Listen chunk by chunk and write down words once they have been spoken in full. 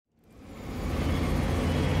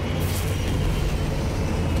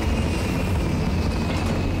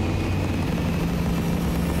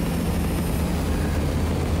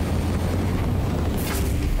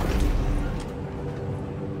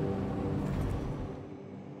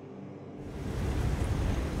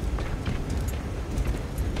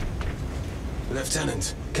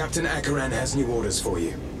Lieutenant, Captain Akaran has new orders for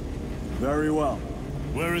you. Very well.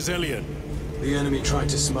 Where is Elian? The enemy tried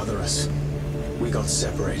to smother us. We got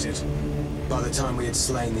separated. By the time we had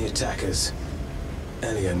slain the attackers,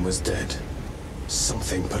 Elian was dead.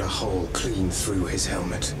 Something put a hole clean through his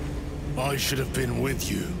helmet. I should have been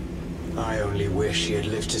with you. I only wish he had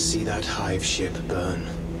lived to see that hive ship burn.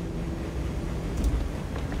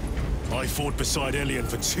 I fought beside Elian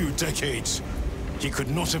for 2 decades. He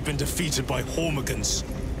could not have been defeated by Hormigons.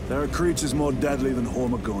 There are creatures more deadly than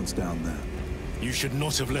Hormigons down there. You should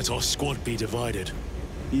not have let our squad be divided.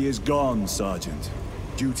 He is gone, Sergeant.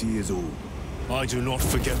 Duty is all. I do not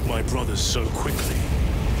forget my brothers so quickly.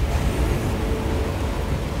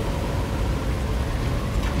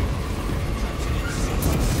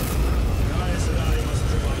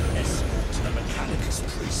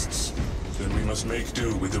 Then we must make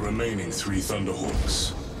do with the remaining 3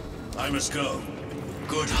 Thunderhawks. I must go.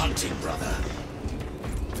 Good hunting, brother.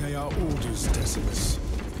 They are orders, Decimus.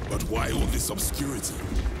 But why all this obscurity?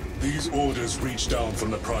 These orders reach down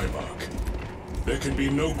from the Primarch. There can be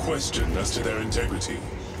no question as to their integrity.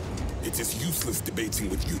 It is useless debating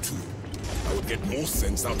with you two. I would get more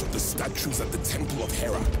sense out of the statues at the Temple of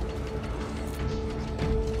Hera.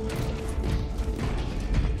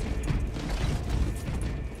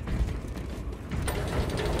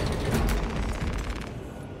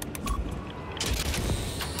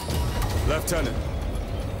 Lieutenant,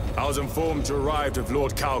 I was informed you arrived with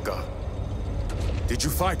Lord Calgar. Did you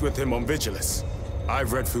fight with him on Vigilus?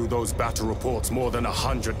 I've read through those battle reports more than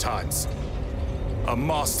 100 times. A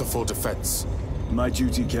masterful defense. My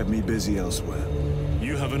duty kept me busy elsewhere.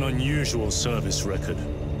 You have an unusual service record.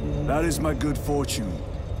 That is my good fortune.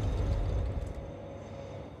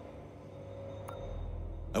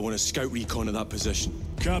 I want a scout recon of that position.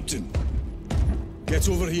 Captain, get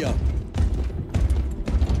over here.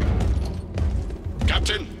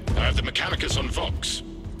 Captain, I have the Mechanicus on Vox.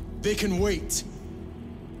 They can wait.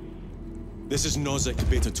 This is Nozick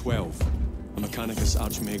Beta 12, a Mechanicus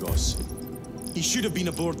Archmagos. He should have been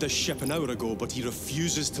aboard this ship an hour ago, but he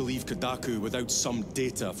refuses to leave Kadaku without some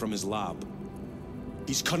data from his lab.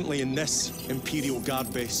 He's currently in this Imperial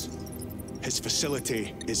Guard base. His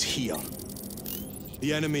facility is here.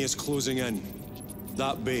 The enemy is closing in.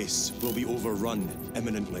 That base will be overrun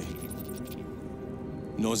imminently.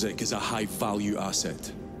 Nozick is a high-value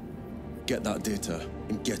asset. Get that data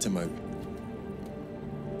and get him out.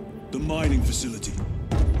 The mining facility.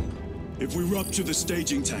 If we rupture the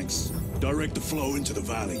staging tanks, direct the flow into the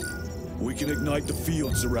valley, we can ignite the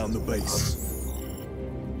fields around the base.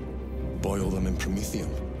 Boil them in promethium.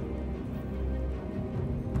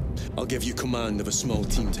 I'll give you command of a small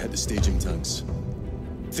team to hit the staging tanks.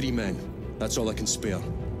 3 men. That's all I can spare.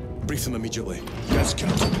 Brief them immediately. Yes,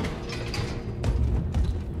 Captain.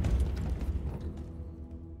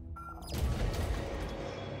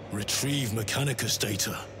 Retrieve Mechanicus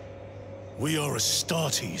data. We are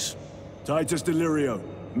Astartes. Titus Delirio,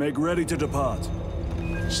 make ready to depart.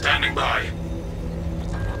 Standing by.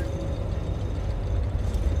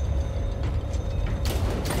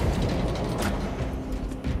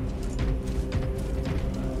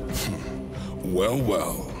 Well,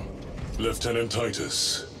 well. Lieutenant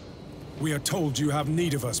Titus. We are told you have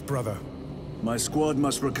need of us, brother. My squad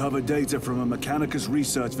must recover data from a Mechanicus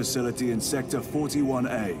research facility in Sector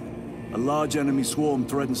 41A. A large enemy swarm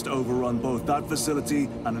threatens to overrun both that facility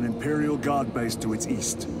and an Imperial Guard base to its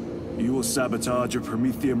east. You will sabotage a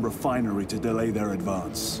Promethium refinery to delay their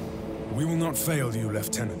advance. We will not fail you,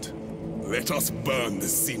 Lieutenant. Let us burn the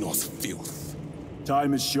Xenos filth.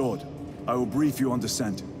 Time is short. I will brief you on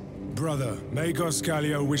descent. Brother, Magos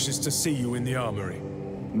Gallio wishes to see you in the armory.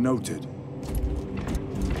 Noted.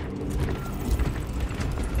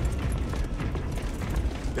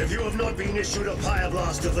 If you have not been issued a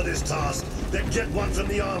pyreblaster for this task, then get one from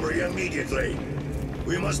the armory immediately.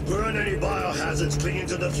 We must burn any biohazards clinging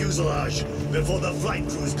to the fuselage before the flight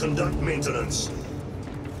crews conduct maintenance.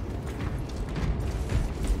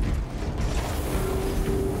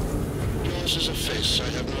 Yours is a face I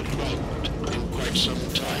have not logged in quite some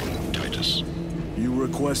time, Titus. You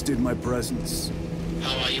requested my presence.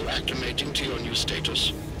 How are you acclimating to your new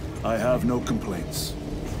status? I have no complaints.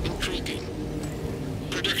 Intriguing.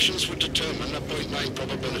 Predictions would determine a 0.9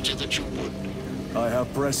 probability that you would. I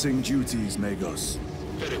have pressing duties, Magos.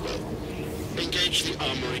 Very well. Engage the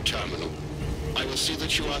armory terminal. I will see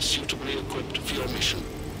that you are suitably equipped for your mission.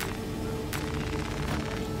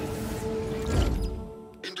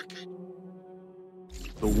 Indicate.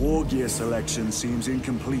 The war gear selection seems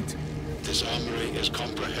incomplete. This armory is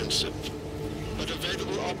comprehensive, but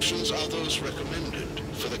available options are those recommended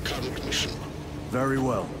for the current mission. Very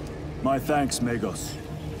well. My thanks, Magos.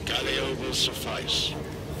 Galileo will suffice.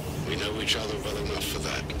 We know each other well enough for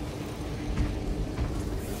that.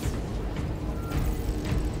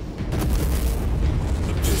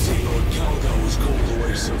 A pity Lord Calgar was called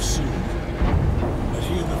away so soon. Had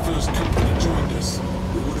he and the First Company joined us,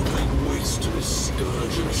 we would have laid waste to this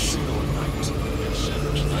scourge in a single night.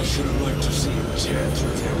 I should have liked to see him tear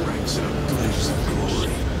through their ranks in a blaze of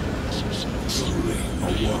glory. Truly, a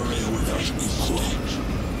warrior without equal.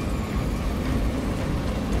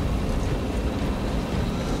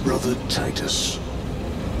 Brother Titus,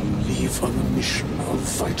 you leave on a mission of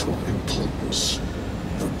vital importance.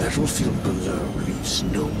 The battlefield below leaves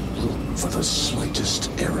no room for the slightest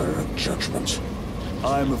error of judgment.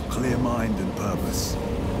 I am of clear mind and purpose.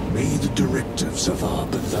 May the directives of our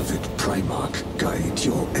beloved Primarch guide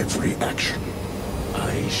your every action.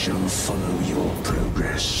 I shall follow your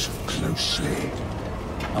progress closely.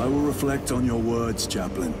 I will reflect on your words,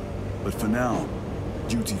 Chaplain. But for now,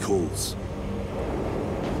 duty calls.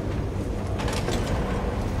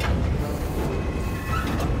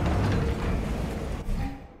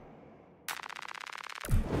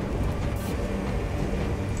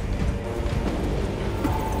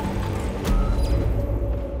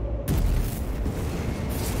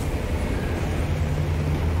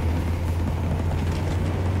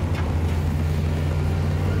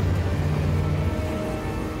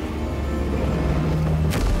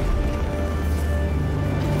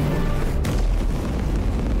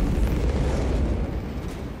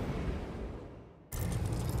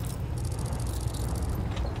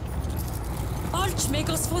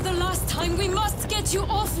 Archmagos, for the last time, we must get you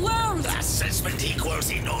off-world! Assessment equals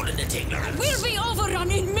inordinate ignorance. We'll be overrun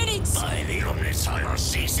in minutes! By the Omnissiah,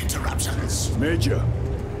 cease interruptions. Major.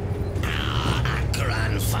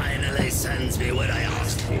 Akran finally sends me what I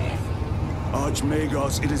asked for.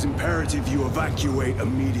 Archmagos, it is imperative you evacuate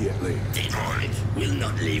immediately. The droid will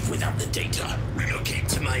not leave without the data. Relocate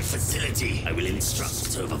to my facility. I will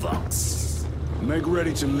instruct over Vox. Make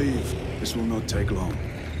ready to leave. This will not take long.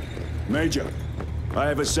 Major, I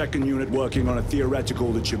have a second unit working on a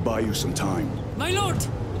theoretical that should buy you some time. My lord!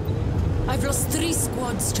 I've lost 3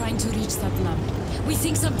 squads trying to reach that lab. We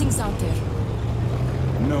think something's out there.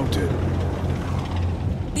 Noted.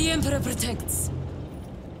 The Emperor protects.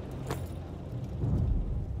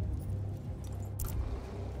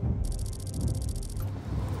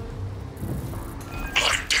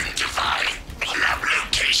 Identify. Lab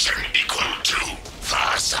location equal to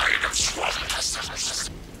far side of swamp.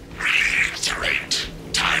 Reiterate.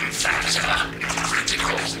 Time factor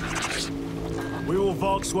critical. We will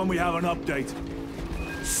Vox when we have an update.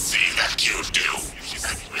 See that you do.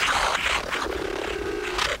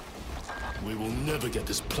 We will never get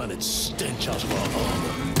this planet's stench out of our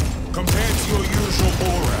armor. Compared to your usual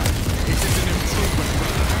aura, it is an improvement,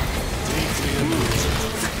 brother. Deeply amusing.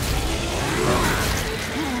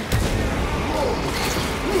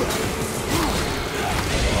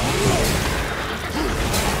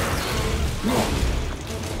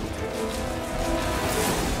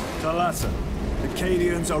 Talassa, the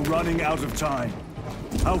Cadians are running out of time.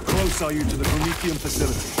 How close are you to the Promethean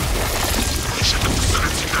facility? Reaching the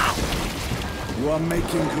facility now. You are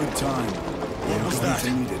making good time. We are going to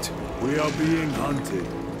need it. We are being hunted.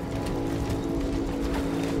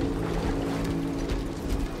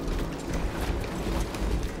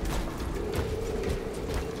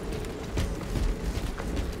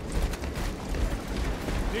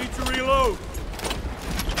 Need to reload.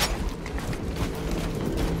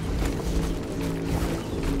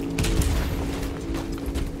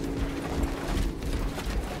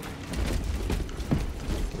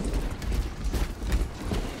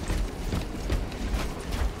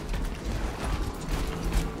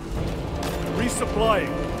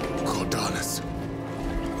 Resupplying. Cordalis.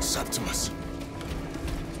 Septimus.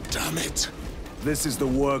 Damn it. This is the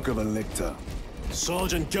work of a lictor.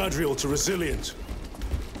 Sergeant Gadriel to Resilient.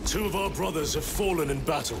 2 of our brothers have fallen in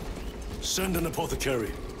battle. Send an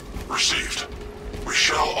apothecary. Received. We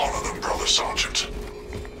shall honor them, Brother Sergeant.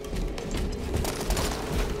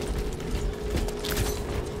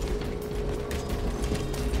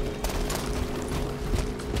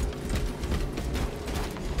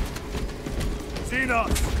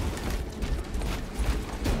 Xenos!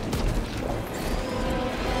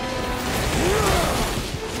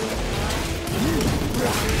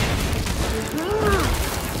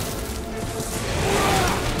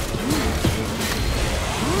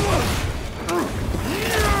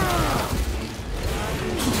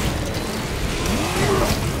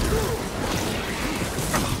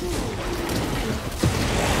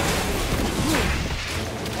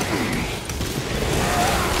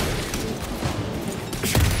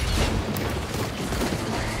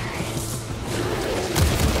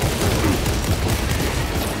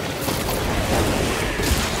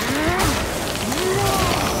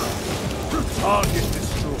 Target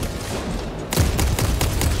destroyed.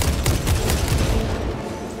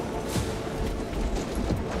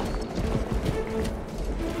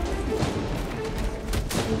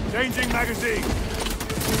 Changing magazine.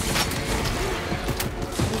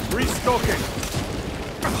 Restocking.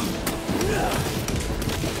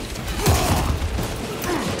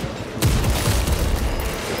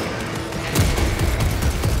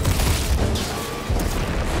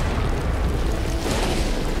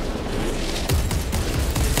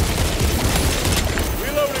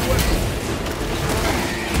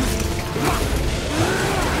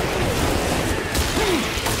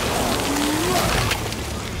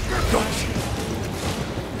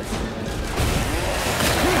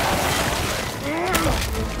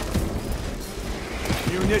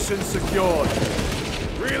 Munitions secured.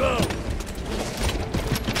 Reload!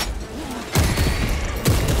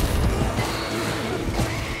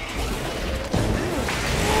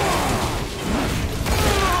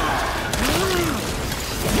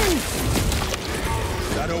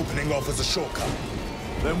 That opening offers a shortcut.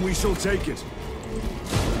 Then we shall take it.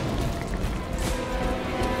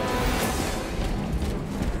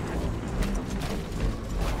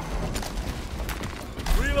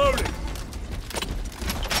 Reloading!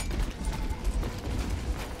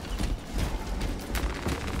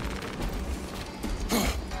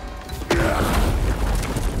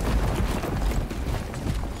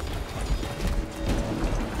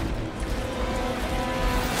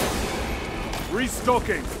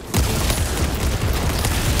 Restocking!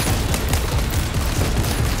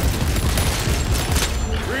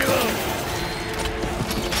 Reload!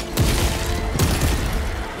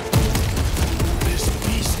 This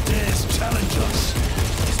beast dares challenge us.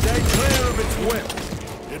 Stay clear of its whip!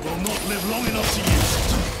 It will not live long enough to use it.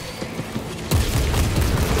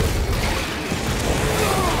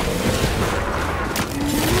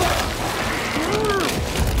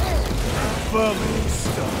 Firmly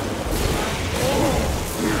stuck.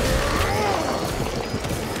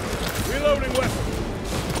 Reloading weapon.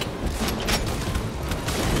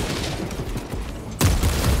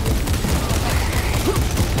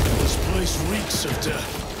 This place reeks of death.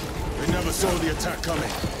 We never saw the attack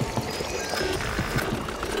coming.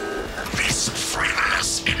 This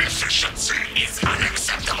frivolous inefficiency is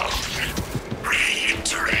unacceptable.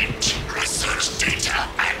 Reiterate, research data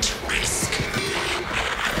at risk.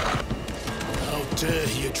 How dare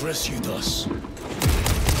he address you thus?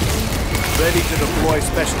 Ready to deploy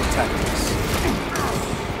special tactics.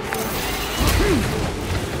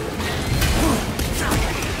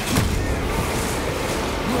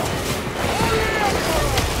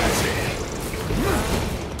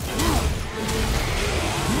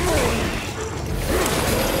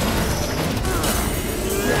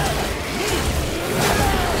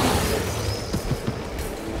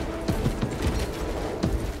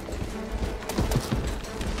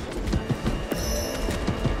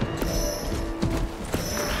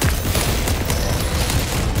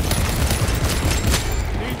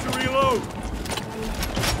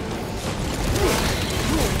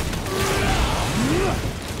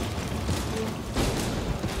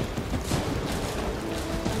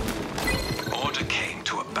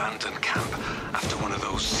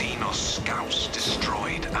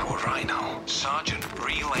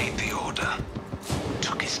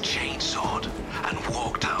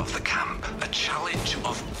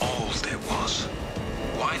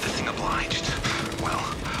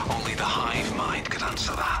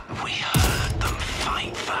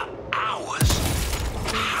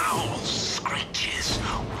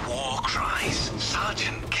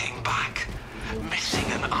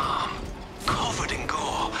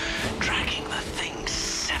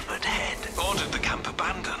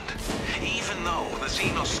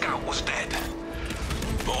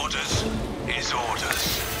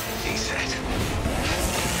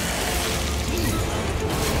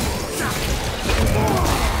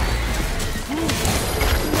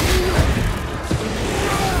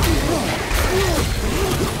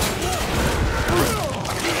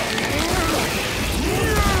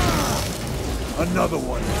 Another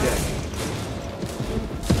one dead.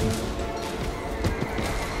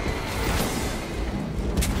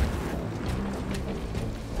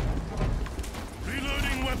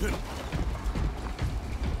 Reloading weapon.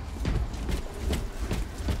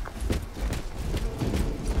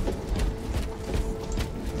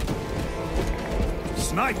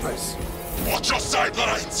 Snipers! Watch your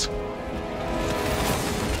sidelines!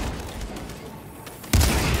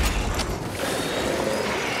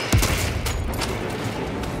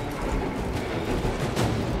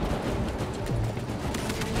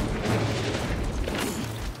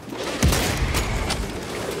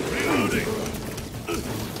 Reloading.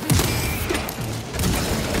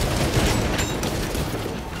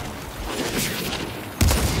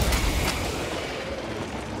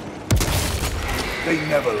 they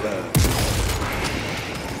never learn.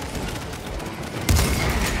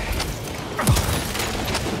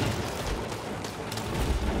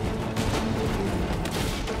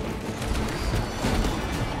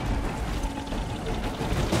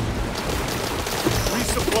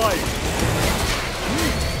 Resupplying.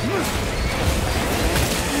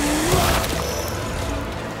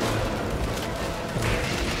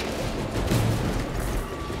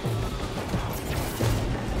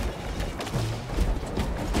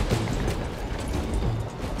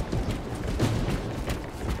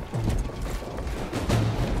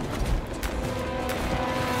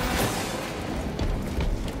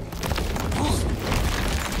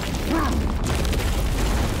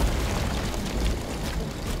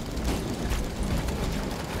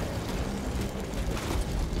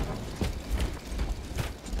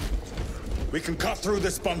 We can cut through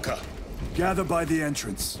this bunker. Gather by the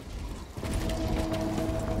entrance.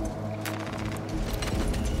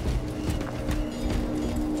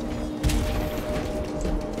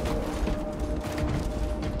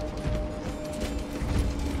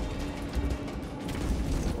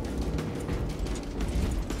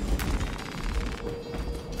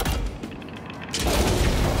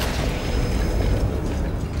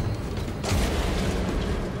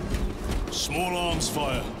 Small arms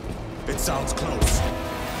fire. It sounds close.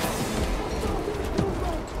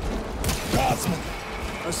 Guardsmen!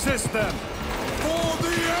 Assist them! For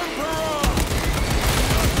the Emperor!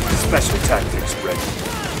 Special tactics ready.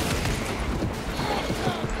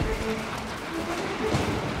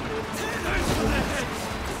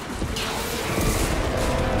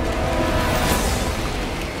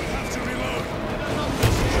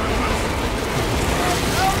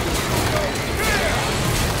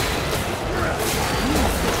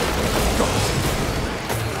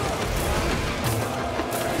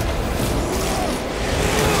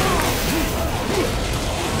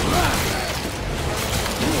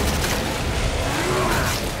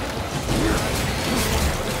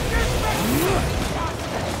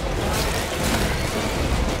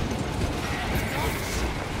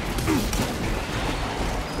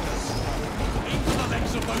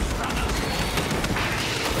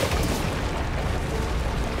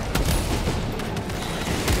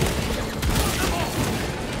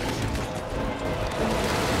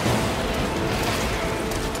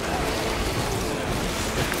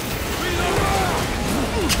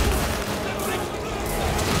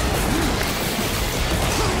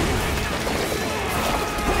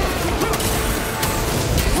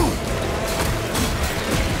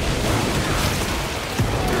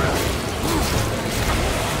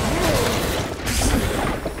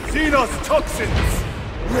 Xenos toxins!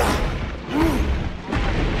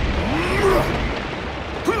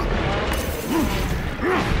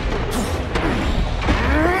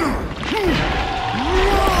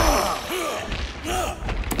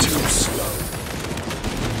 Too slow.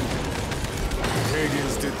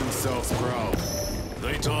 Pagans did themselves proud.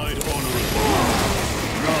 They died honorably.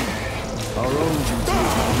 None. Our own duty is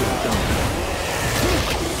not yet done.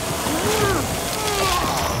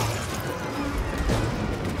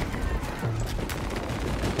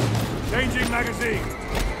 Changing magazine!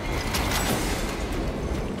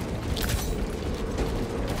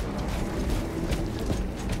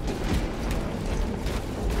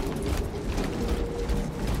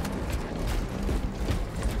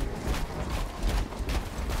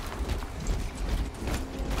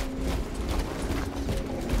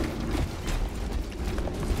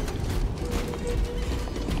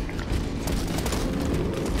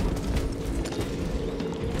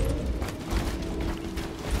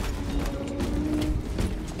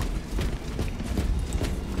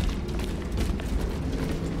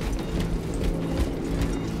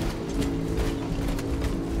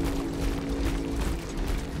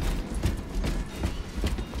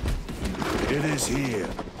 It is here.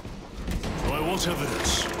 By what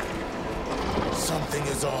evidence? Something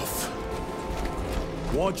is off.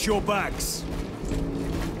 Watch your backs.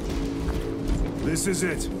 This is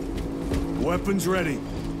it. Weapons ready.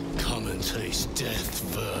 Come and taste death,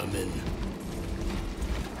 vermin.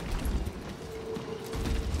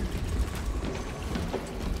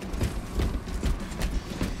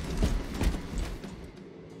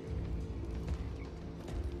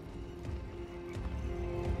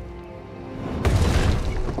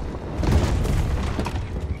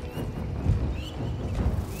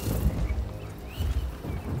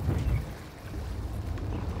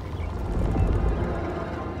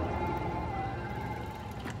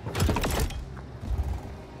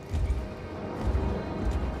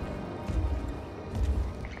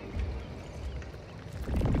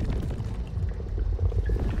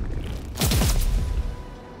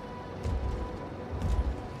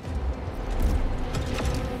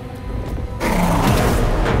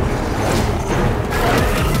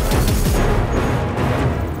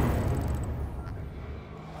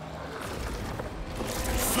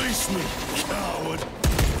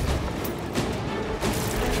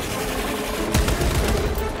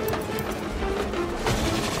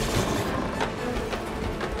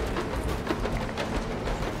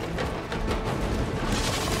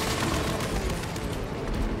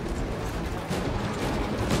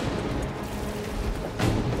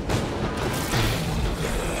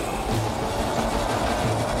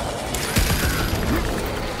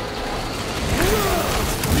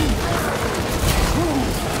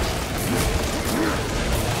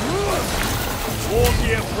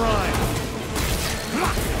 Gear Prime!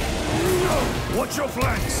 Watch your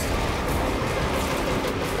flanks!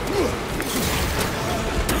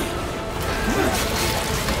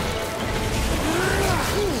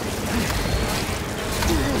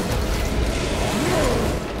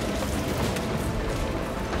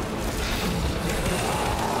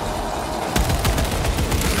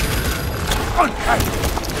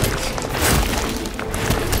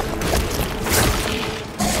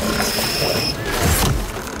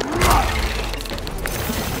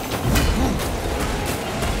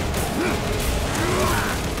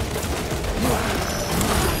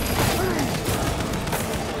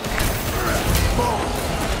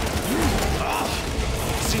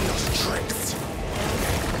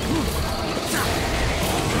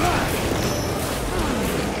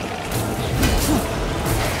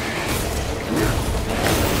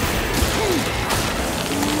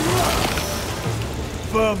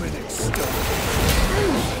 Vermin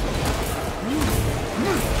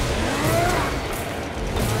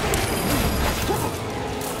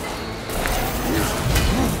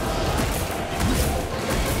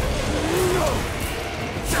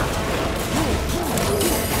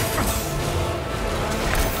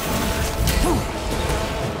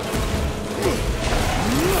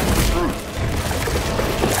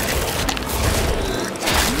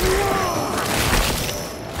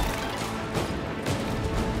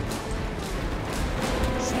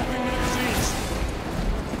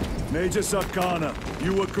Major Sarkana,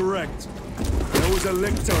 you were correct. There was a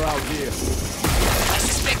lictor out here. I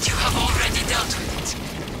suspect you have already dealt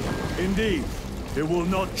with it. Indeed. It will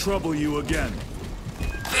not trouble you again.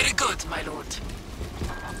 Very good, my lord.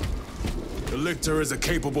 The lictor is a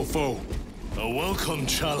capable foe. A welcome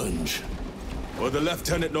challenge. Were the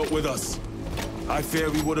lieutenant not with us, I fear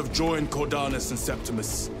we would have joined Cordanus and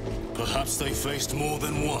Septimus. Perhaps they faced more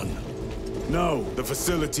than one. No. The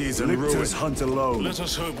facility is in ruin. Lictors hunt alone. Let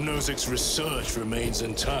us hope Nozik's research remains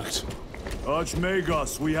intact.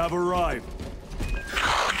 Archmagos, we have arrived.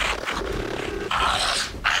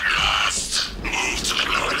 At last, move to the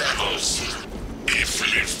lower levels. If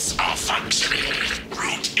lifts are functioning,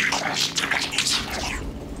 route equals to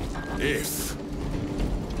If.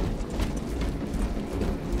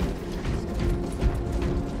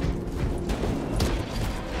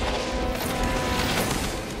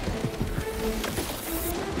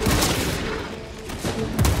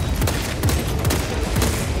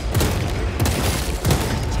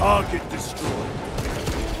 Target destroyed.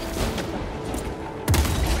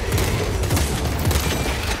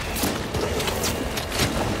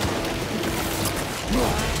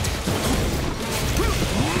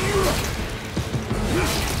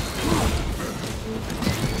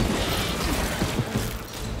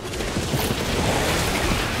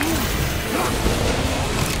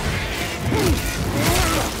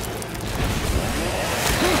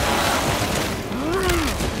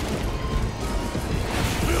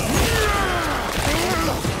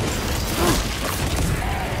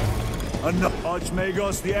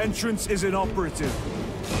 Archmagos, the entrance is inoperative.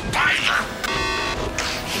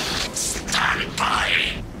 stand by.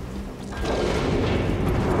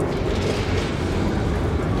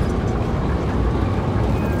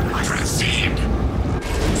 Proceed.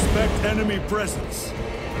 Expect enemy presence.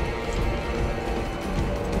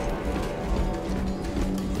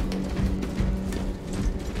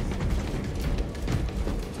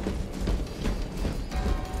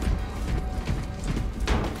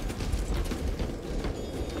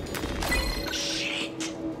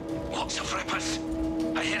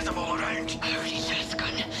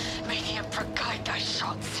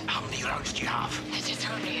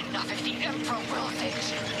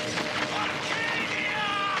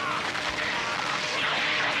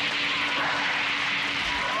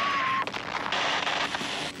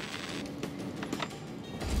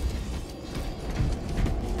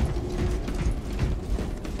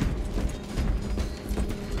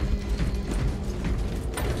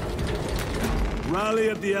 Rally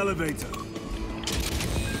at the elevator.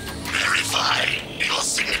 Verify your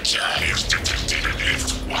signature is detected in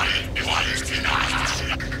lift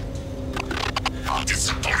 119.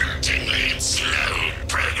 Disappointingly slow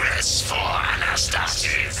progress for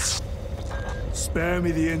Anastasis. Spare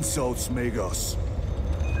me the insults, Magos.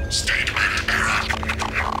 Statement error.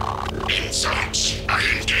 Insults. I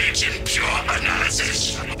engage in pure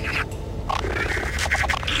analysis.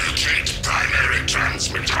 Locate primary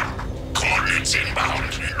transmitter. Coordinates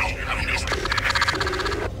inbound.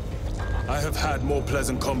 I have had more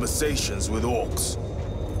pleasant conversations with orcs.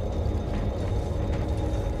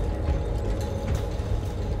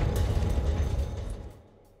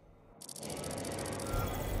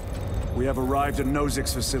 We have arrived at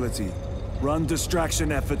Nozik's facility. Run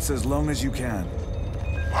distraction efforts as long as you can.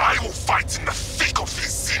 I will fight in the thick of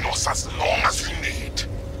these Xenos as long as you need.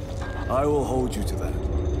 I will hold you to that.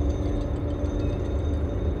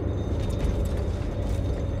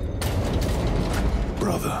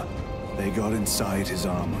 Brother, they got inside his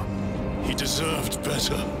armor. He deserved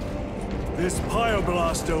better. This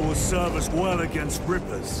Pyoblaster will serve us well against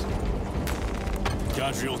Rippers.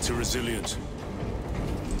 Gadriel to resilient.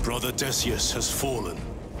 Brother Decius has fallen.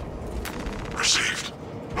 Received.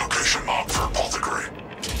 Location marked for apothecary.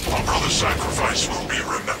 Our brother's sacrifice will be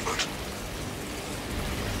remembered.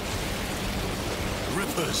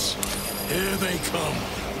 Rippers, here they come.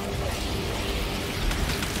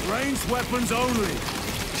 Ranged weapons only.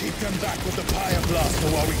 Keep them back with the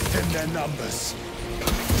Pyoblaster while we thin their numbers.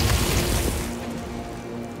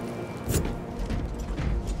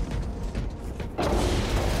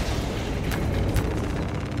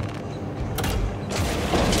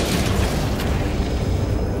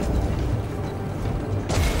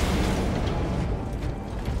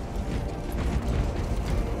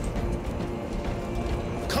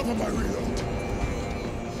 Cover my reload.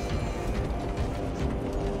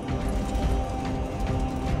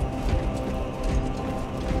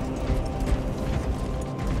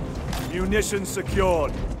 Munitions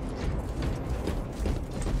secured.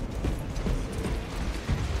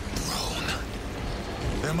 Drone.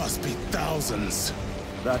 There must be thousands.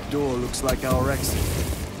 That door looks like our exit.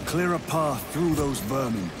 Clear a path through those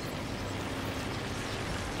vermin.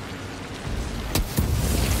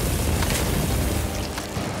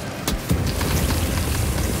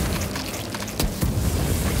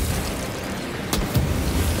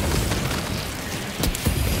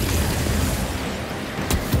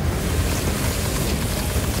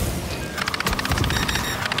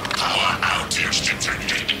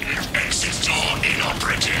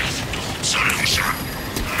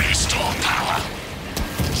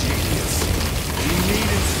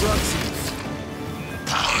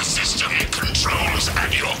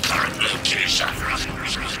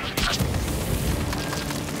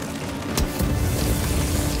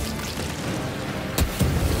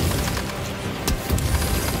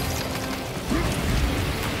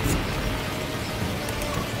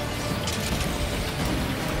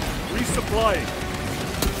 Resupplying.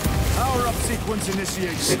 Power-up sequence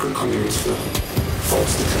initiated. Sacred conduits flow.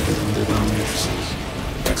 Faults detected underground matrices.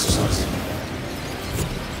 Exercise.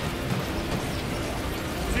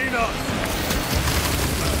 Xenos!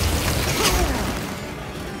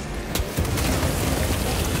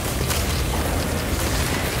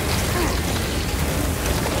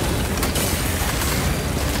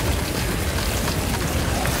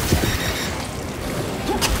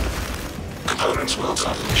 Components well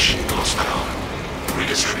tied to the machine lost power.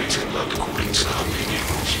 Redistributing load according to the convenient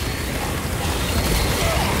rules.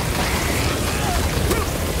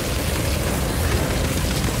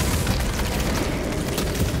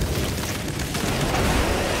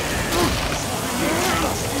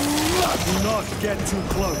 Do not get too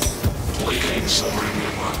close. Weakening submarine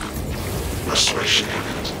network. Restoration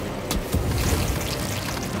imminent.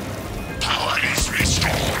 Power is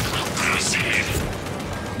restored. Proceed.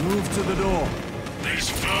 Move to the door. These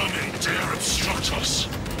vermin dare obstruct us.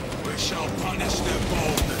 We shall punish their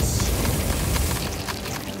boldness.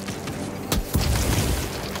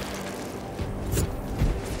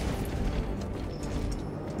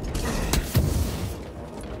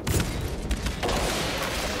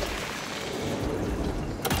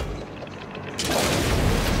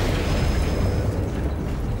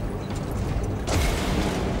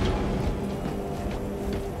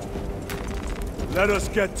 Let us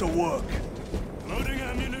get to work. Loading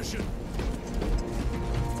ammunition.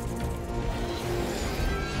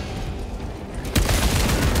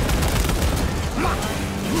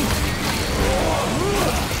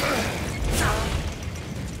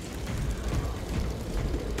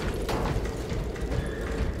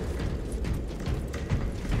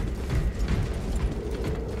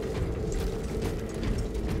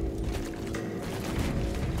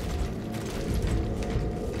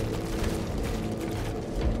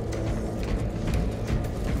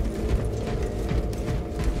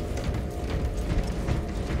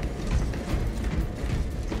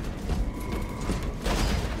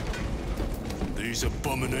 These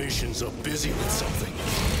abominations are busy with something.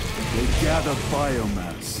 They gather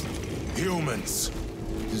biomass. Humans.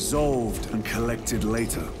 Dissolved and collected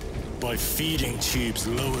later. By feeding tubes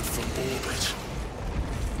lowered from orbit.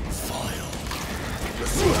 Vile. The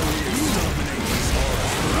slowly exterminate these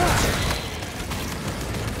horrors.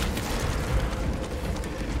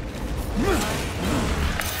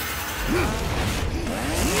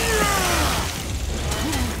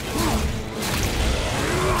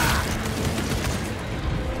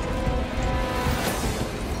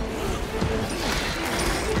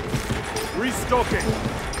 Stocking!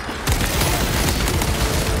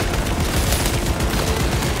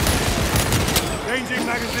 Changing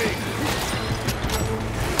magazine!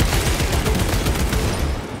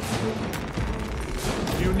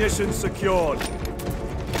 Munitions secured.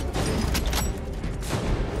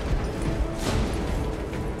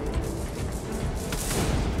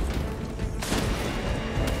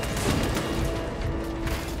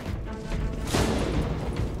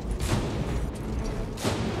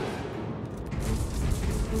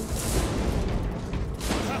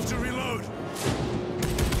 Have to reload.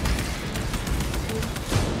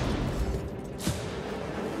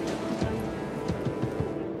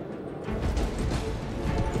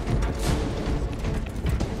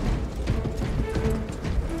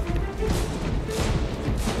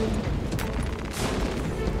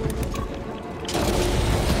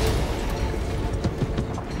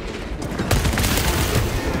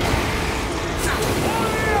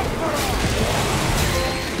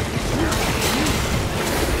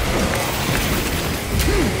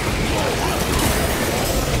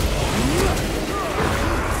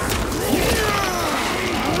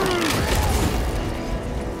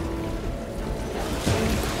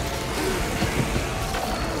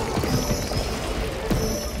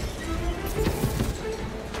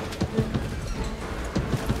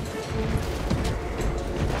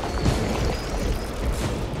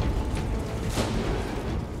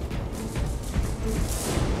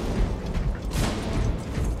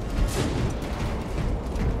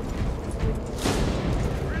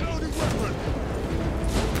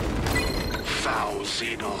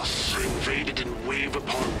 Xenos invaded in wave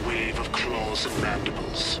upon wave of claws and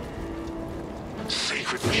mandibles.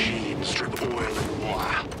 Sacred machines drip oil and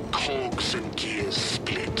water, cogs and gears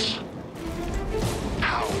split.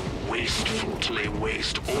 How wasteful to lay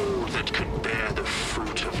waste all that could bear the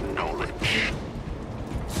fruit of knowledge.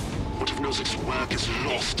 What if Nozik's work is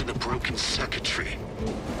lost in a broken circuitry?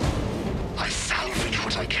 I salvage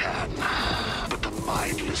what I can, but the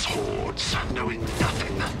mindless hordes, knowing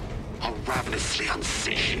nothing, are ravenously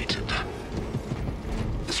unsatiated.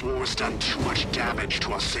 This war has done too much damage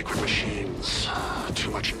to our sacred machines. Too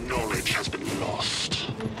much knowledge has been lost.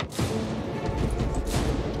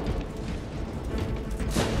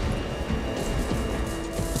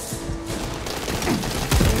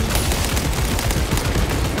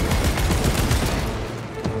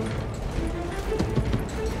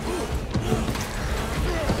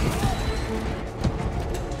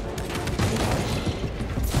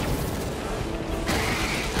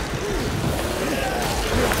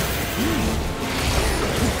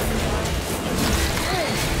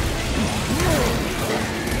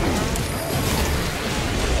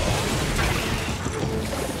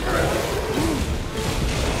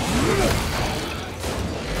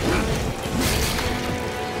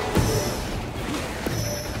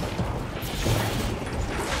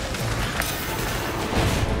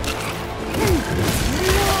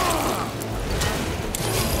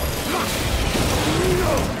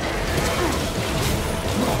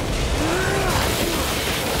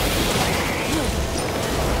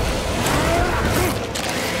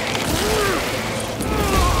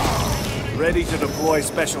 Ready to deploy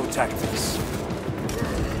special tactics.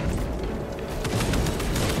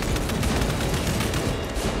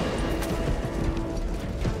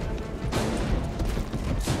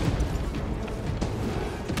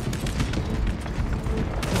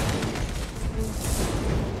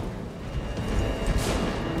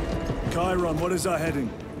 Chiron, what is our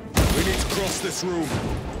heading? We need to cross this room.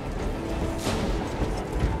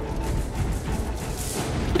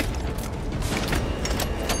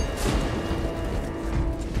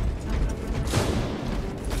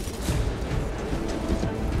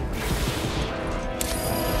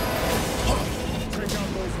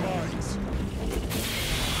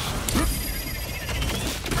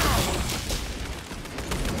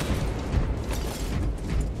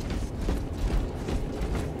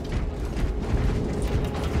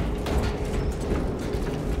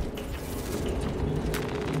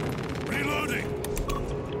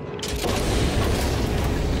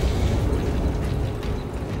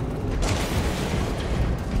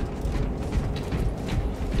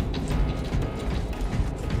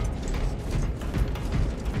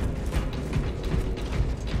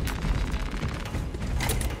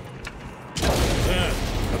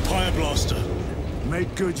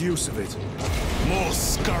 Make good use of it. More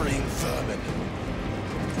scurrying vermin.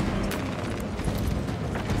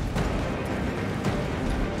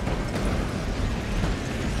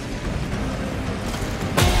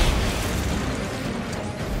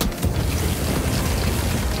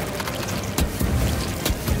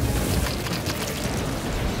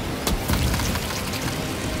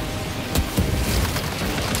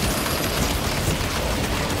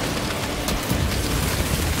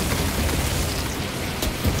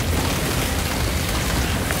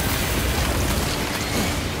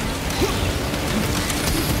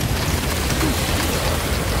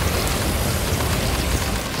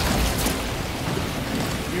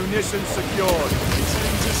 Munitions secured.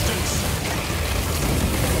 Same distance.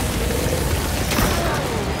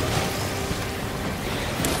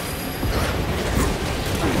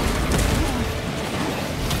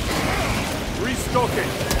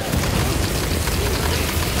 Restocking.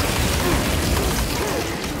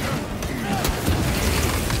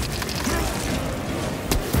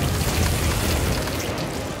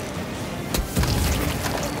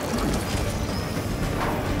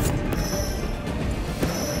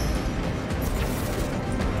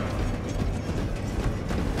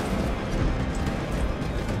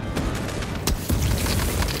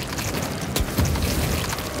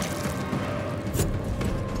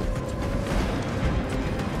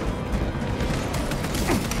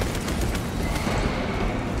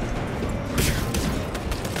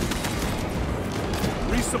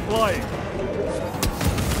 Resupplying.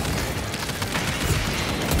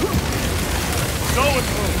 Go and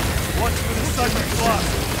move. Watch for the sudden blast.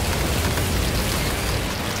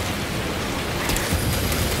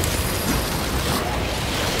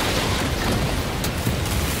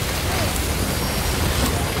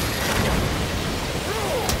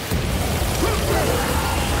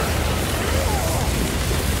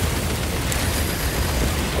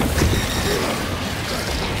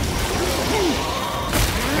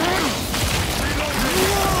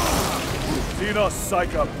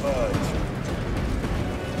 Psycho purge.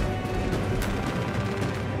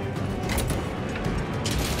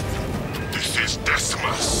 This is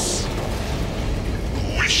Decimus.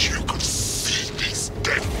 Wish you could see these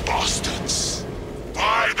dead bastards.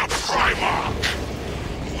 By the Primarch,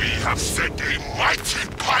 we have set a mighty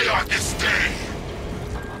pyre this day.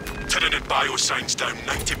 Tyranid biosigns down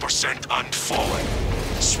 90% and falling.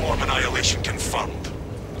 Swarm annihilation confirmed.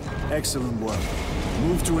 Excellent work.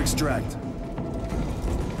 Move to extract.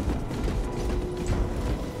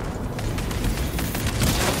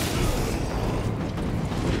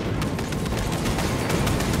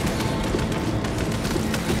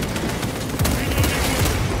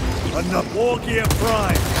 Enough war gear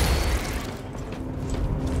prime.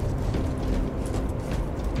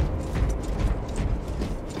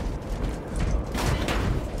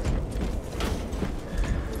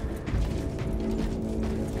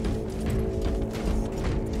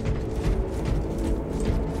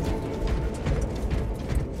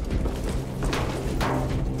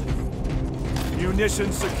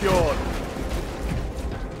 Munitions secured.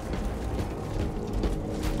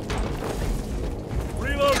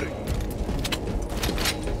 Reloading.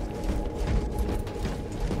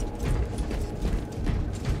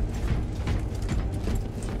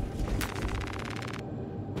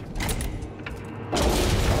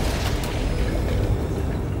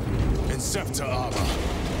 Inceptor armor.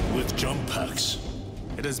 With jump packs.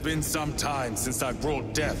 It has been some time since I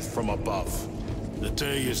brought death from above. The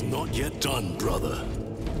day is not yet done, brother.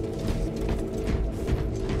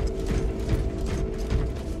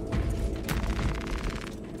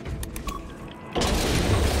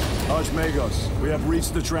 Archmagos, we have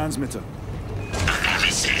reached the transmitter.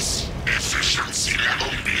 Analysis. Efficiency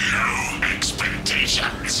level below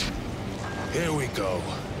expectations. Here we go.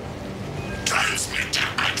 Transmitter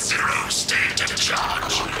at 0 state of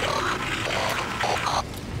charge.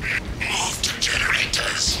 Move to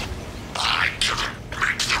generators. I can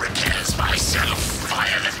make the repairs myself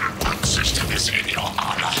via the one system is in your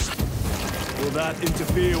honor. Will that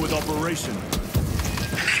interfere with operation?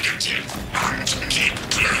 Negative. And keep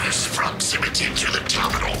close proximity to the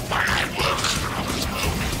terminal while I work.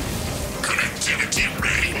 Connectivity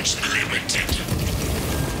range limited.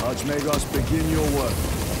 Archmagos, begin your work.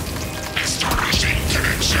 Establishing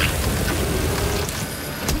connection.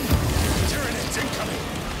 Tyranids incoming!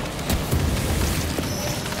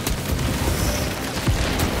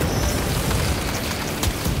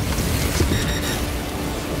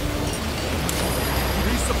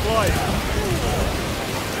 Resupplying.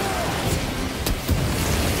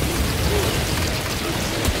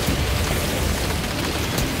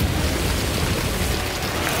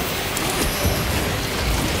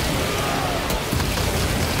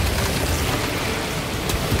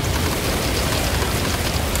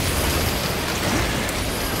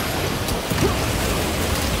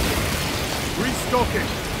 Restocking.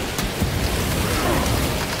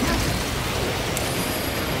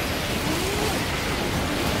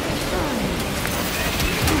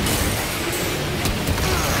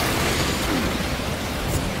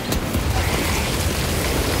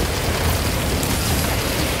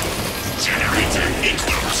 Generator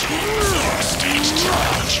equal to stage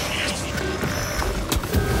charge.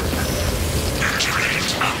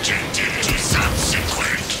 Activate objective to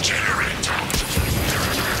subsequent generator.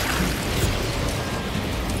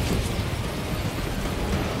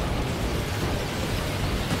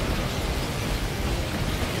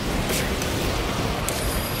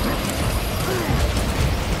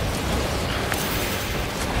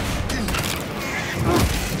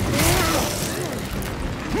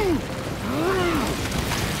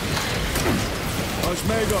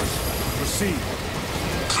 proceed.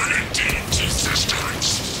 Connecting to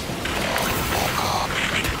systems.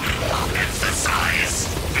 Emphasize.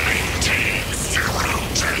 Maintain zero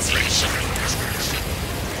translation.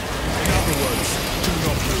 In other words, do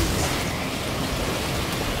not move.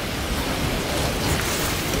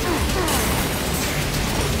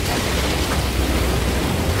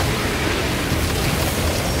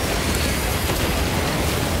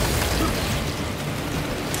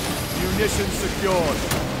 Munition secured.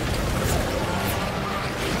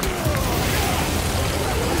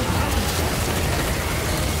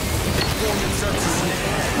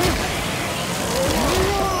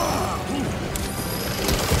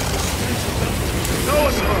 No,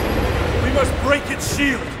 sir! We must break its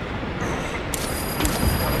shield!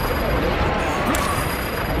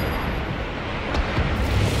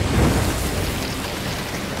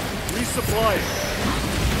 Resupply it.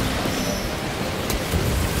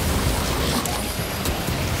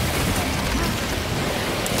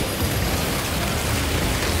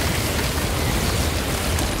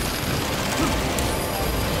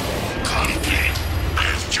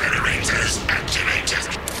 Generators activated.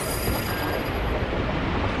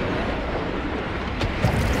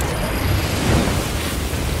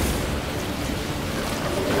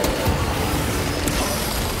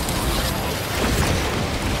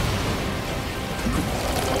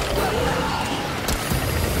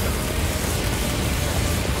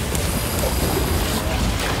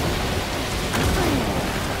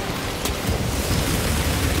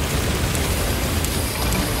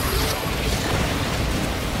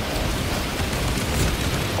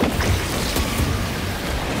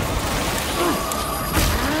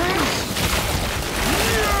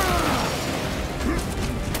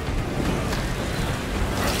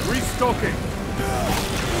 Restocking.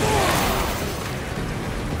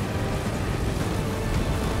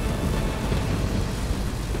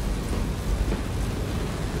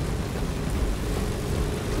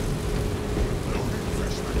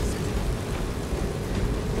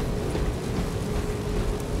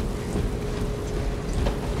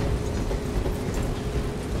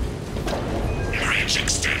 Range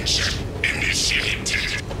extension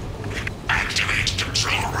initiated. Activate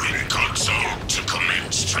control room console to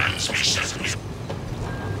commence transmission.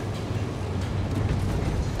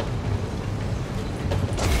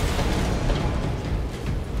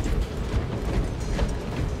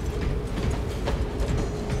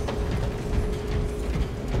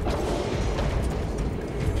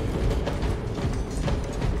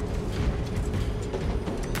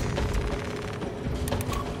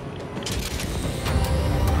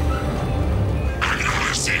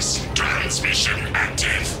 Analysis. Transmission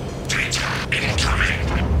active. Data incoming.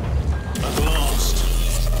 At last.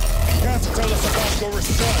 You have to tell us about your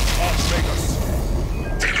research, Archmagus.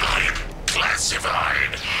 Denied.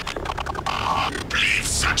 Classified. Leave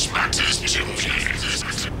such matters to me.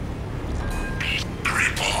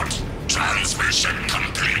 Report. Transmission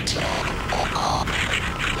complete.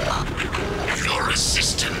 Your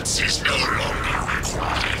assistance is no longer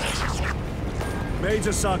required.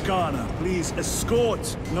 Major Sarkana, please escort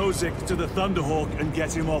Nozick to the Thunderhawk and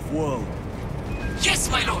get him off-world. Yes,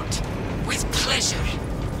 my lord. With pleasure.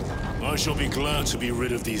 I shall be glad to be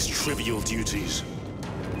rid of these trivial duties.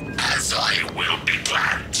 As I will be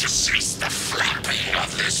glad to cease the flapping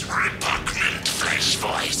of this repugnant flesh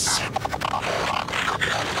voice.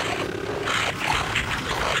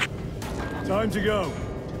 Time to go.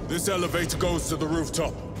 This elevator goes to the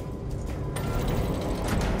rooftop.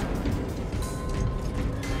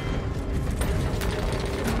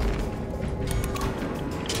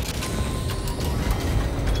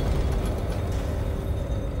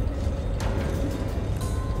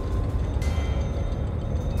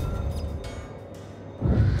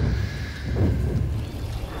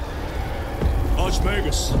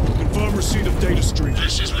 Archmagus, confirm receipt of data stream.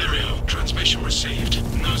 This is Lirio. Transmission received.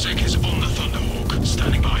 Nozick is on the Thunderhawk.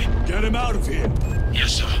 Standing by. Get him out of here.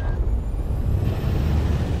 Yes, sir.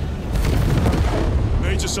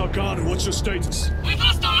 Major Sarkana, what's your status? We've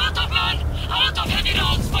lost a lot of men, a lot of heavy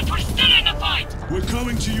rounds, but we're still in the fight! We're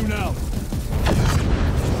coming to you now.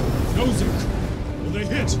 Nozick, will they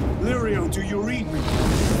hit? Lirio, do you read me?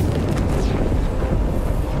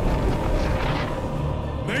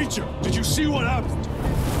 Major, did you see what happened?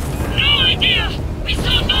 No idea! We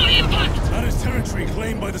saw no impact! That is territory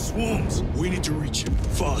claimed by the swarms. We need to reach him,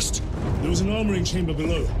 fast. There was an armoring chamber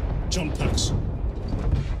below. Jump packs.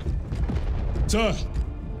 Sir,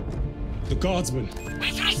 the guardsmen.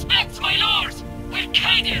 With respect, my lord! We're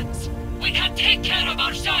Cadians! We can take care of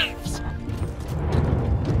ourselves!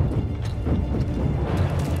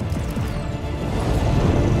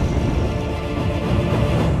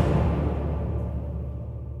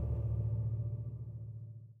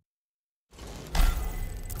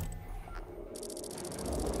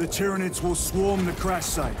 Tyranids will swarm the crash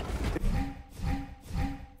site.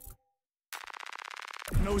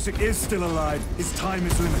 If Nozick is still alive, his time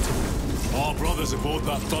is limited. Our brothers aboard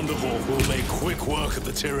that Thunderhawk will make quick work of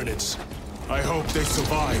the Tyranids. I hope they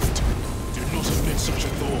survived. Do not admit such a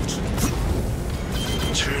thought.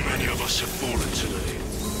 Too many of us have fallen today.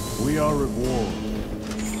 We are at war.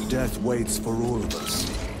 Death waits for all of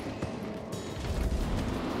us.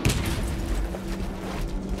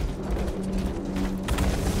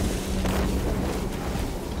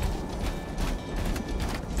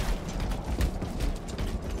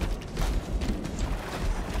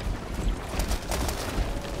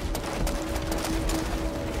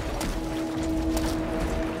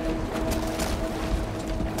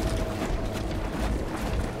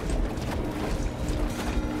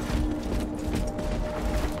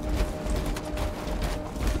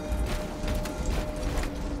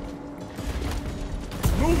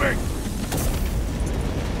 Moving!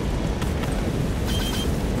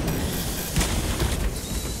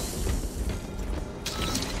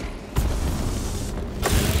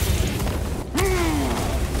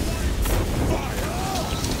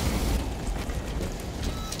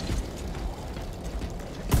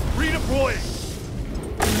 Redeploying!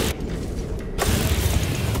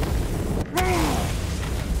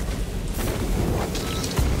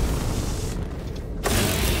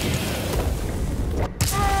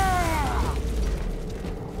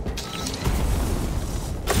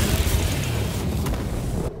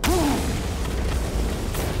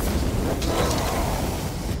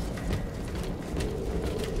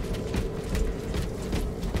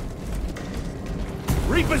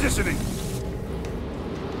 Repositioning!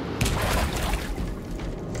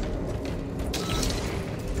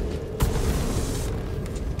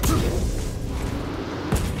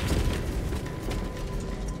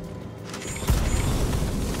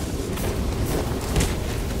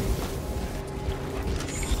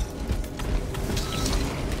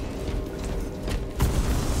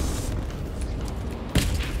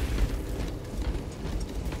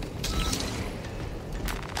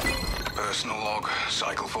 Personal log,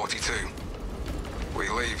 Cycle 42. We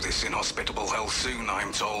leave this inhospitable hell soon,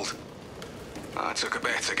 I'm told. I took a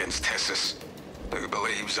bet against Tessus, who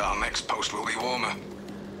believes our next post will be warmer.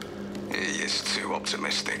 He is too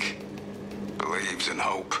optimistic. Believes in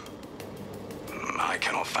hope. I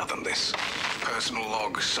cannot fathom this. Personal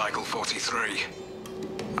log, Cycle 43.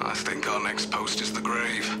 I think our next post is the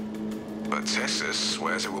grave. But Tessus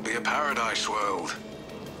swears it will be a paradise world.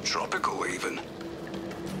 Tropical, even.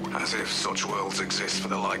 As if such worlds exist for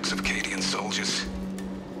the likes of Cadian soldiers.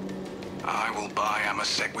 I will buy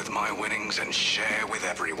Amasek with my winnings and share with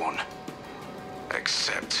everyone.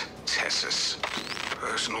 Except Tessus.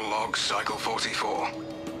 Personal log, Cycle 44.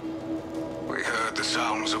 We heard the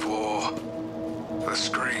sounds of war. The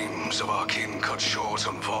screams of our kin cut short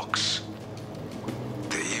on Vox.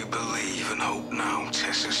 Do you believe and hope now,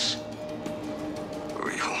 Tessus?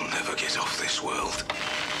 We will never get off this world.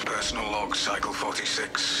 Personal log, Cycle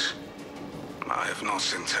 46. I have not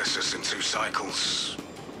seen Tessus in 2 cycles.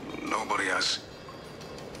 Nobody has.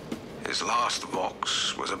 His last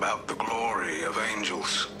Vox was about the glory of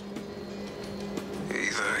angels.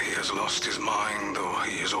 Either he has lost his mind or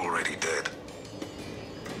he is already dead.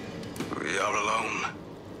 We are alone.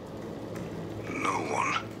 No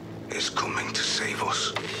one is coming to save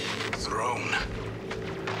us. Throne.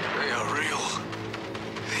 They are real.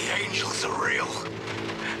 The angels are real.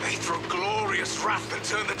 They throw glorious wrath and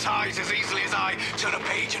turn the tides as easily as I turn a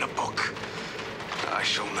page in a book. I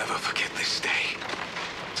shall never forget this day.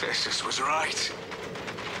 Tessus was right.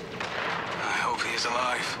 I hope he is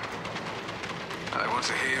alive. I want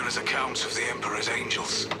to hear his account of the Emperor's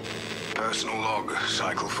angels. Personal log,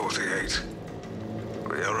 Cycle 48.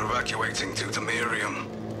 We are evacuating to Demirium.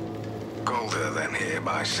 Colder than here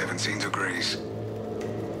by 17 degrees.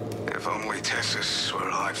 If only Tessus were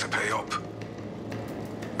alive to pay up.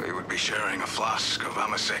 We would be sharing a flask of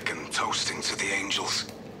Amasek and toasting to the angels.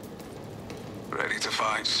 Ready to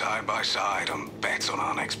fight side by side and bet on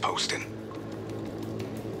our next posting.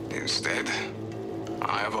 Instead,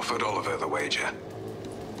 I have offered Oliver the wager.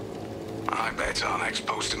 I bet our next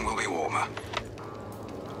posting will be warmer.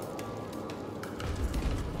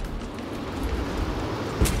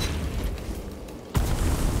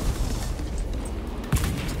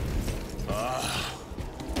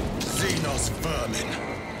 Xenos vermin.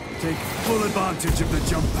 Take full advantage of the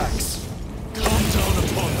jump packs. Come down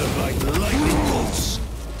upon them like lightning bolts.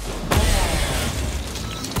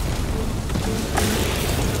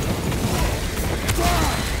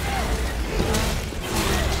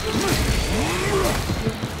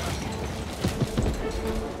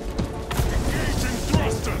 Engaging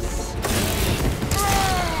thrusters!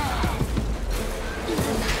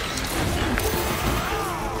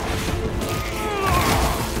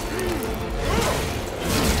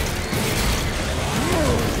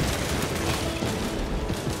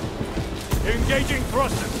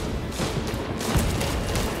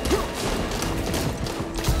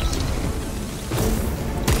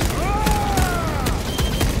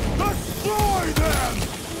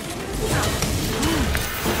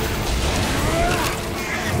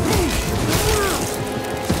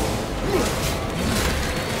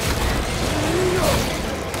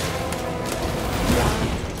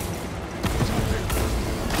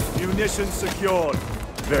 Position secured.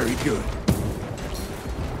 Very good.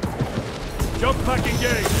 Jump pack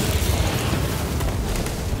engaged.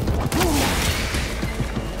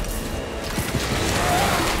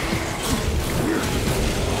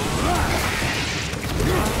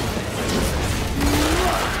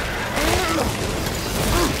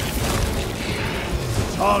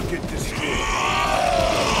 Target destroyed.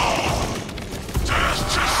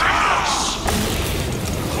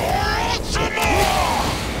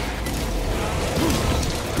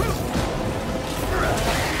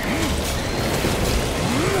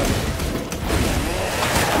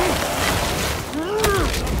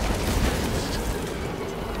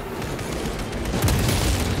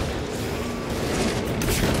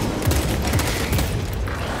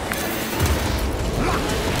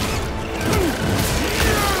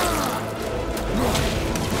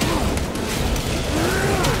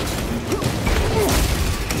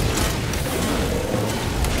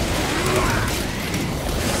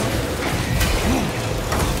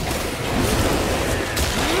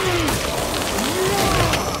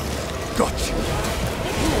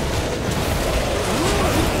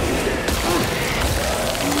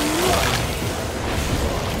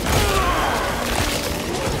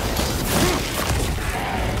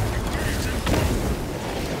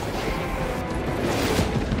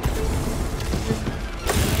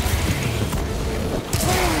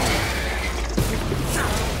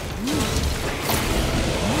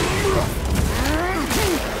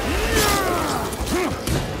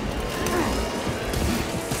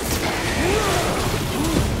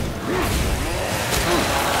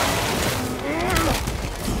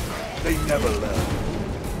 Never learn.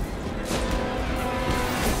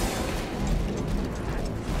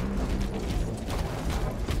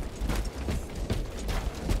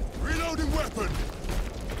 Reloading weapon!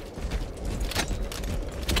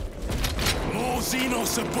 More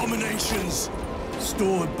Xenos abominations!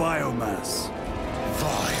 Stored biomass.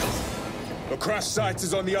 Vile. The crash site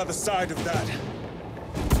is on the other side of that.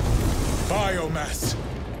 Biomass.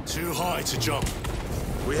 Too high to jump.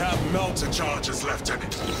 We have melter charges left in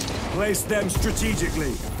it. Place them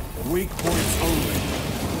strategically. Weak points only.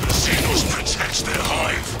 The Xenos protects their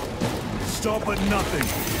hive. Stop at nothing.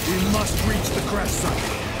 We must reach the crash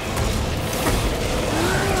site.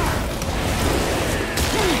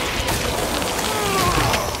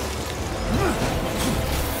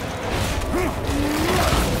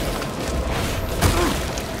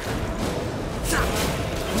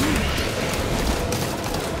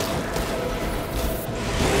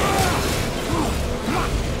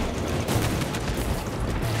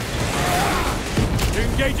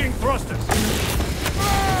 Engaging thrusters.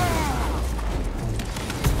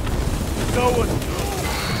 Going.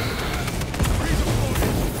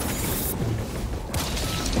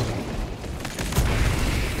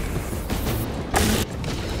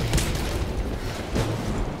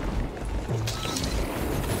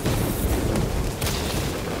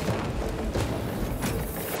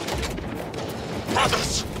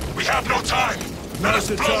 Brothers, we have no time. Let us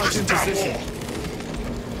blow this down wall.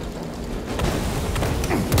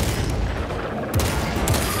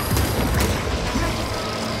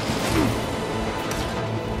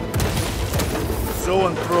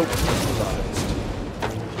 Zoanthrope neutralized.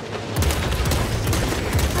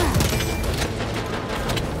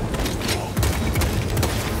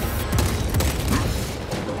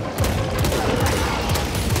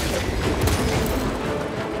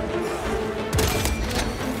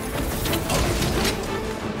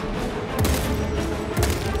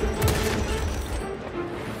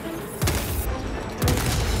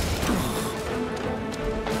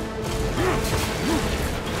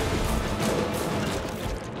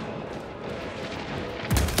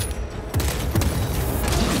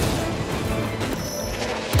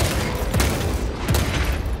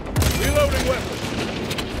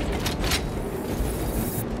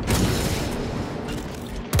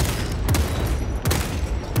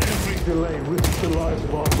 Delay risks the lives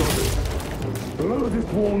of our brothers. Blow this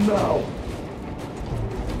wall now!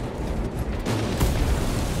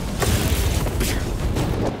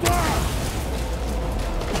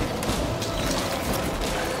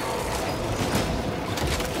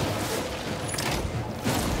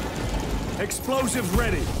 Explosives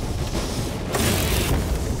ready.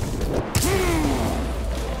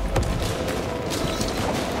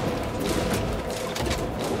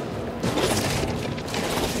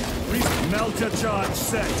 Melter charge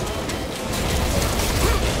set.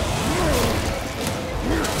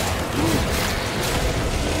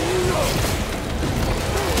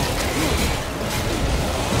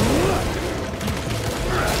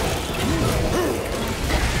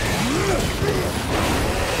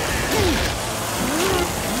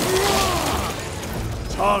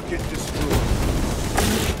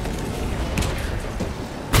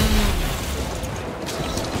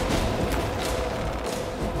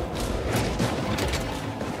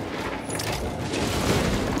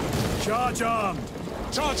 Charge armed!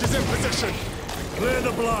 Charge is in position! Clear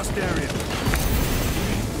the blast area!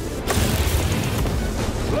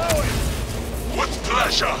 Blow it! With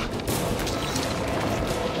pleasure!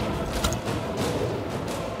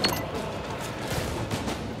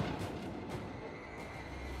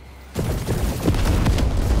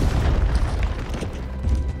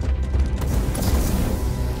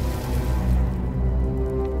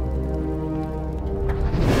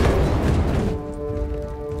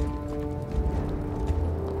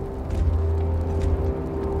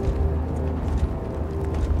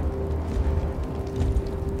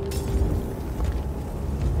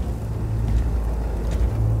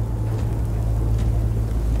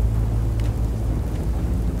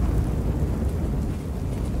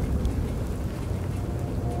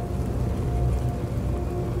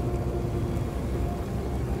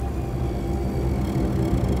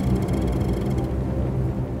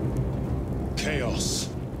 Chaos.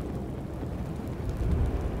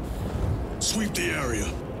 Sweep the area.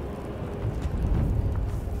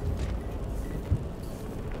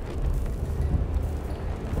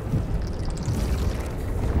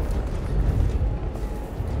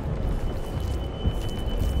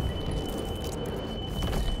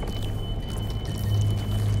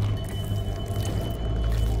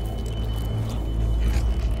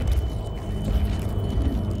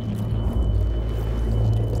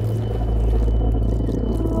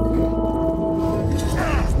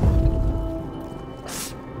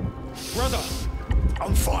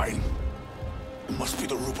 I'm fine. It must be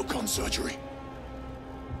the Rubicon surgery.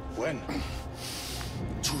 When?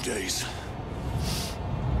 2 days.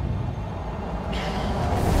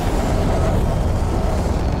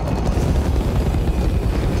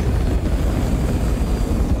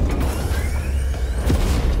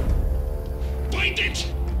 Find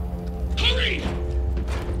it! Hurry!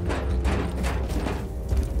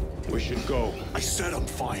 We should go. I said I'm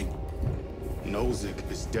fine.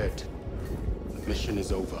 Nozick is dead. Mission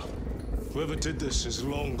is over. Whoever did this is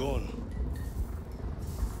long gone.